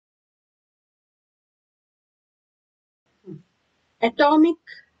atomic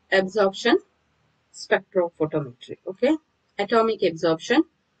absorption spectrophotometry. Okay, atomic absorption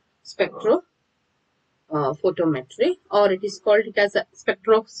spectrophotometry, or it is called it as a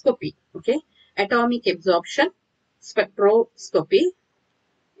spectroscopy. Okay, atomic absorption spectroscopy,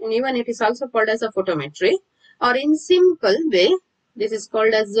 and even it is also called as a photometry, or in simple way this is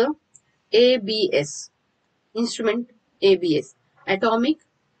called as a ABS, instrument ABS, atomic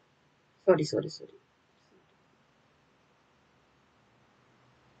sorry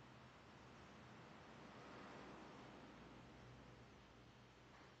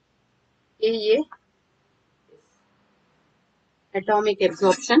AA, atomic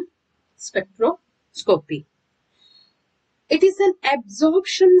absorption spectroscopy. It is an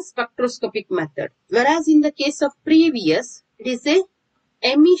absorption spectroscopic method, whereas in the case of previous, it is a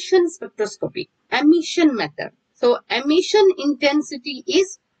emission spectroscopy, emission method. So emission intensity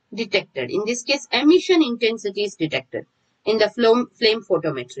is detected. In this case, emission intensity is detected in the flame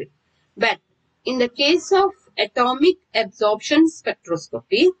photometry. But in the case of atomic absorption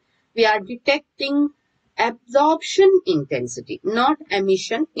spectroscopy, we are detecting absorption intensity, not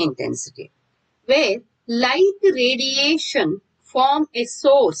emission intensity, where light radiation from a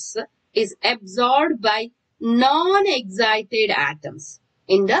source is absorbed by non-excited atoms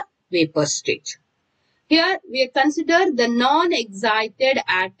in the vapor stage. Here we consider the non-excited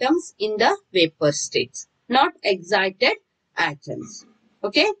atoms in the vapor stage, not excited atoms.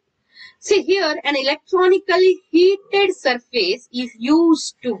 Okay. See here, an electronically heated surface is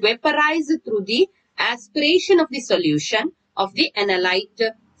used to vaporize through the aspiration of the solution of the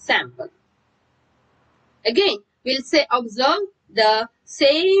analyte sample. Again, we'll say observe the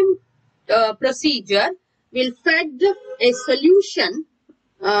same procedure. We'll fed a solution.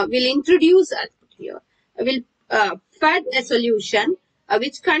 We'll introduce here. We'll fed a solution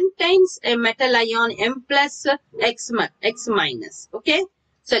which contains a metal ion M plus X minus. Okay,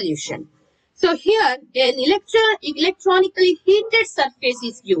 solution. So here an electronically heated surface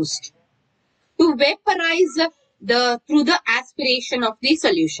is used to vaporize through the aspiration of the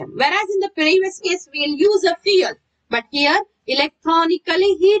solution. Whereas in the previous case, we will use a fuel. But here,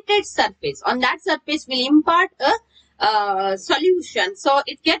 electronically heated surface. On that surface, we will impart a solution. So,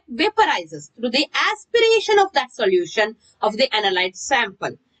 it gets vaporizes through the aspiration of that solution of the analyte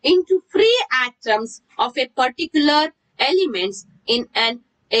sample into free atoms of a particular elements in an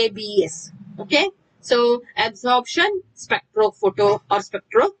ABS. Okay. So, absorption, spectrophoto or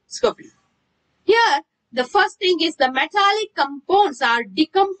spectroscopy. Here, the first thing is the metallic compounds are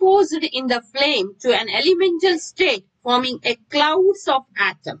decomposed in the flame to an elemental state, forming a clouds of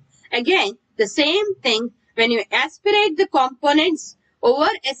atom. Again, the same thing when you aspirate the components over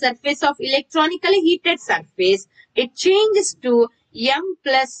a surface of electronically heated surface, it changes to M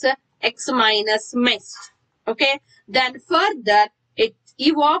plus X minus mist. Okay. Then further,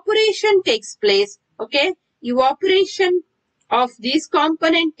 evaporation takes place. Okay. Evaporation of these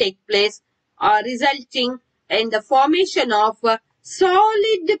components take place, resulting in the formation of a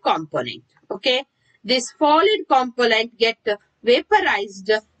solid component. Okay, this solid component get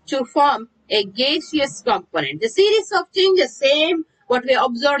vaporized to form a gaseous component. The series of changes, same what we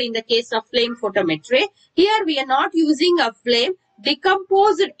observed in the case of flame photometry. Here we are not using a flame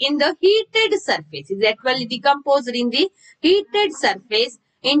decomposed in the heated surface. It is actually decomposed in the heated surface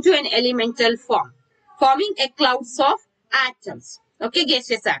into an elemental form, forming a clouds of atoms. Okay,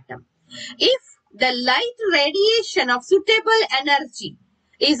 gaseous atom. If the light radiation of suitable energy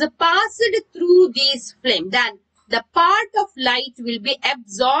is passed through this flame, then the part of light will be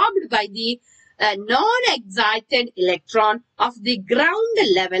absorbed by the non-excited electron of the ground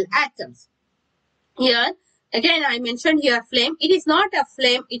level atoms. Here, again I mentioned here flame. It is not a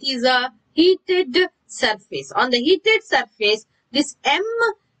flame, it is a heated surface. On the heated surface, this M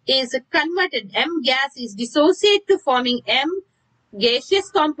is converted, M gas is dissociated to forming M gaseous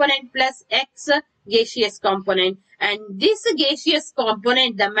component plus X gaseous component, and this gaseous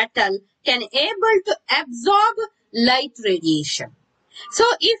component, the metal, can able to absorb light radiation. So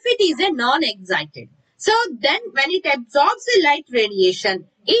if it is a non-excited, so then when it absorbs the light radiation,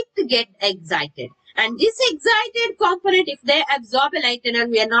 it get excited, and this excited component, if they absorb a light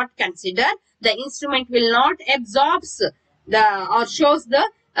energy, we are not considered, the instrument will not absorbs the or shows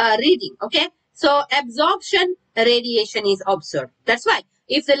the reading. Okay, so absorption radiation is observed. That's why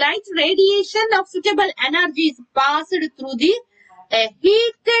if the light radiation of suitable energy is passed through the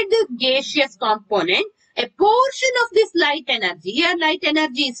heated gaseous component, a portion of this light energy, here light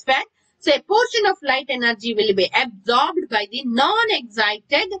energy is fed, so a portion of light energy will be absorbed by the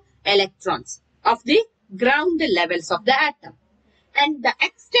non-excited electrons of the ground levels of the atom. And the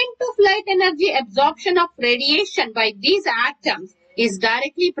extent of light energy energy absorption of radiation by these atoms is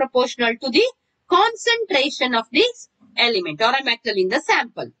directly proportional to the concentration of this element or a metal in the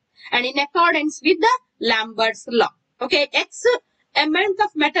sample, and in accordance with the Lambert's law. Okay, X amount of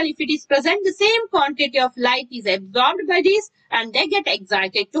metal, if it is present, the same quantity of light is absorbed by this and they get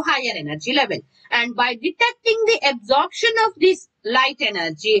excited to higher energy level. And by detecting the absorption of this light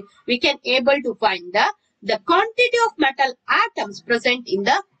energy, we can able to find the quantity of metal atoms present in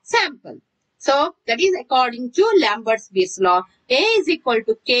the sample. So that is according to Lambert's law. A is equal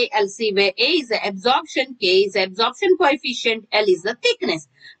to KLC, where A is the absorption, K is the absorption coefficient, L is the thickness.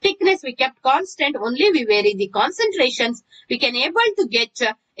 Thickness we kept constant, only we vary the concentrations. We can able to get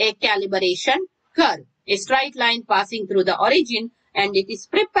a calibration curve, a straight line passing through the origin, and it is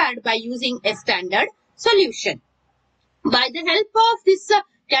prepared by using a standard solution. By the help of this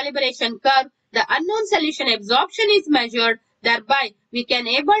calibration curve, the unknown solution absorption is measured. Thereby, we can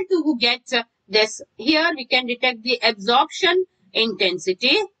able to get this. Here we can detect the absorption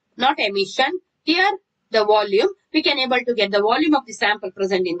intensity, not emission. Here the volume. We can able to get the volume of the sample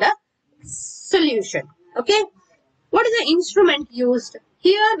present in the solution. Okay. What is the instrument used?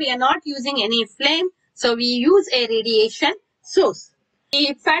 Here we are not using any flame. So we use a radiation source.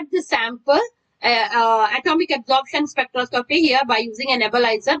 We fed the sample atomic absorption spectroscopy here by using a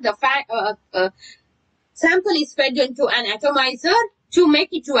nebulizer. The sample is fed into an atomizer to make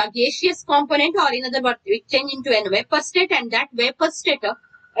it to a gaseous component, or in other words, it change into a vapor state, and that vapor state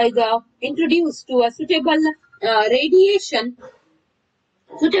is introduced to a suitable radiation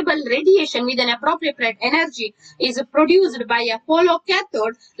with an appropriate energy is produced by a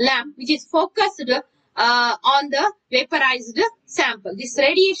holocathode lamp, which is focused on the vaporized sample. This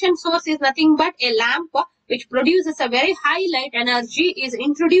radiation source is nothing but a lamp which produces a very high light energy is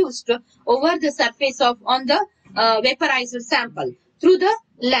introduced over the surface of on the vaporized sample through the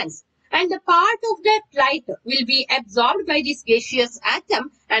lens, and the part of that light will be absorbed by this gaseous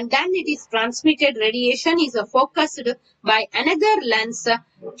atom, and then it is transmitted. Radiation is focused by another lens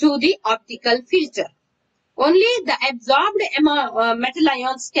to the optical filter. Only the absorbed metal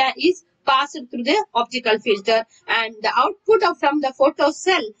ions is passed through the optical filter, and the output from the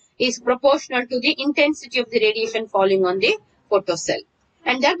photocell is proportional to the intensity of the radiation falling on the photocell.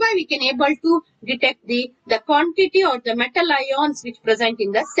 And thereby we can able to detect the quantity or the metal ions which present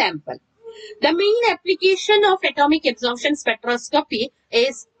in the sample. The main application of atomic absorption spectroscopy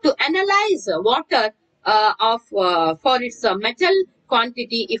is to analyze water for its metal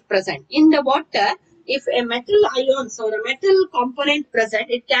quantity if present. In the water, if a metal ions or a metal component present,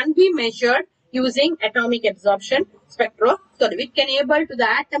 it can be measured using atomic absorption spectroscopy. We can able to, the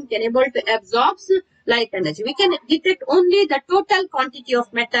atom can able to absorb light energy. We can detect only the total quantity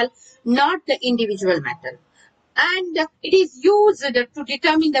of metal, not the individual metal. And it is used to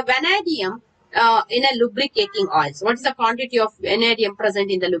determine the vanadium in a lubricating oil. So what is the quantity of vanadium present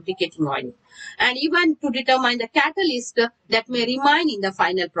in the lubricating oil? And even to determine the catalyst that may remain in the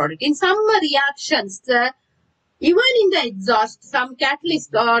final product. In some reactions, even in the exhaust, some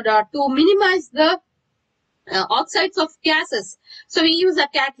catalysts are to minimize the oxides of gases. So we use a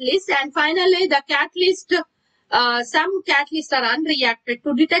catalyst, and finally the catalyst, some catalysts are unreacted.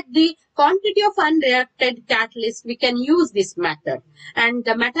 To detect the quantity of unreacted catalyst, we can use this method. And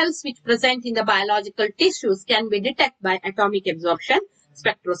the metals which present in the biological tissues can be detected by atomic absorption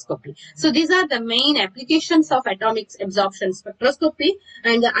spectroscopy. So these are the main applications of atomic absorption spectroscopy,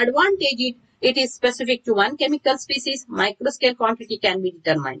 and the advantage it is specific to one chemical species. Microscale quantity can be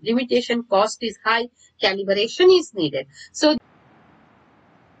determined. Limitation, cost is high, calibration is needed. So